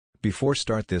Before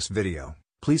start this video,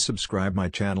 please subscribe my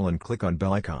channel and click on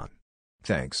bell icon.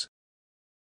 Thanks.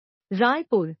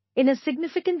 RAIPUR, in a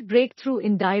significant breakthrough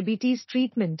in diabetes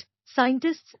treatment,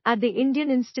 scientists at the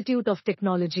Indian Institute of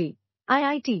Technology,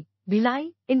 IIT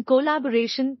Bhilai, in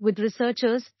collaboration with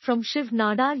researchers from Shiv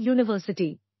Nadar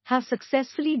University, have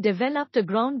successfully developed a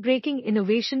groundbreaking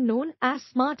innovation known as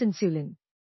smart insulin.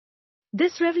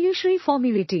 This revolutionary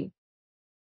formulation.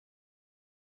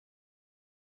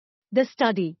 The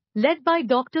study, led by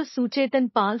Dr.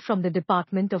 Suchetan Pal from the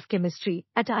Department of Chemistry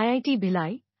at IIT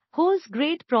Bhilai, holds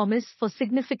great promise for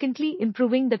significantly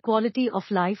improving the quality of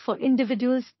life for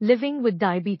individuals living with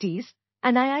diabetes,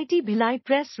 an IIT Bhilai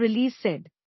press release said.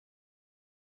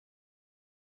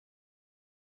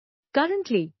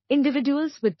 Currently,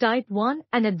 individuals with type 1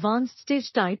 and advanced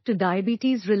stage type 2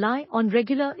 diabetes rely on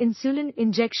regular insulin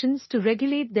injections to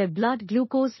regulate their blood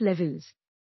glucose levels.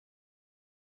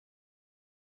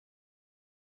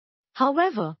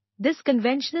 However, this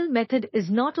conventional method is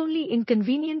not only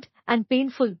inconvenient and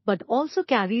painful but also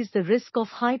carries the risk of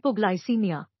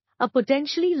hypoglycemia, a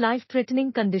potentially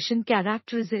life-threatening condition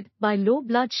characterized by low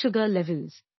blood sugar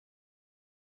levels.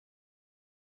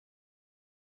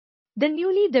 The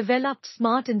newly developed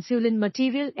smart insulin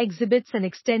material exhibits an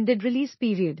extended release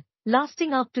period,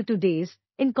 lasting up to 2 days,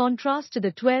 in contrast to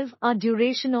the 12-hour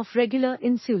duration of regular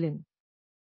insulin.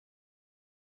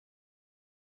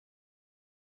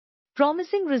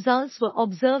 Promising results were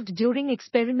observed during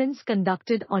experiments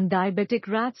conducted on diabetic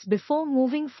rats before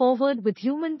moving forward with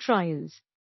human trials.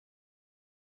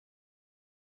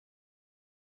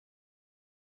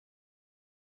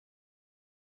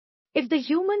 If the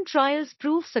human trials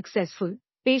prove successful,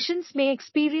 patients may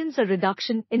experience a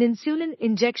reduction in insulin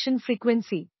injection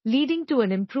frequency, leading to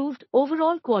an improved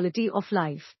overall quality of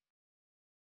life.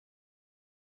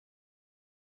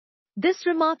 This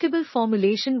remarkable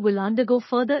formulation will undergo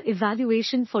further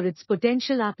evaluation for its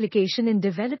potential application in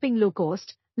developing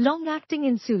low-cost, long-acting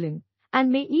insulin,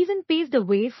 and may even pave the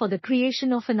way for the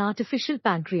creation of an artificial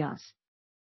pancreas.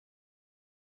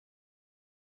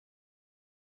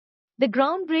 The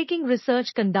groundbreaking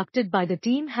research conducted by the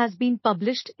team has been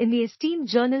published in the esteemed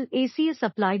journal ACS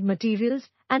Applied Materials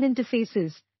and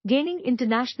Interfaces, gaining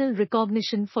international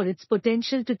recognition for its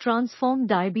potential to transform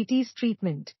diabetes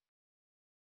treatment.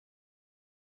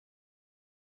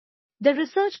 The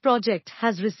research project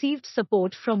has received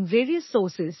support from various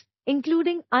sources,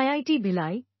 including IIT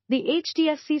Bhilai, the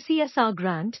HDFC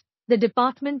grant, the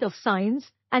Department of Science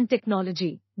and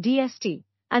Technology, DST,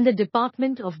 and the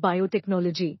Department of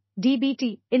Biotechnology,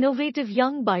 DBT, Innovative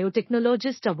Young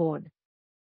Biotechnologist Award.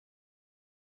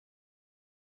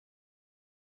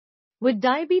 With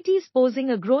diabetes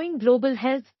posing a growing global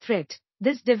health threat,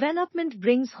 this development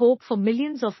brings hope for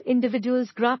millions of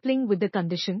individuals grappling with the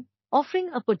condition, offering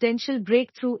a potential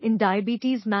breakthrough in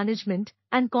diabetes management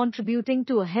and contributing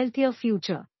to a healthier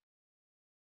future.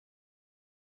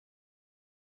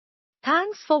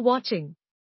 Thanks for watching.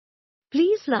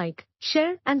 Please like,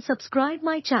 share and subscribe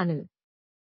my channel.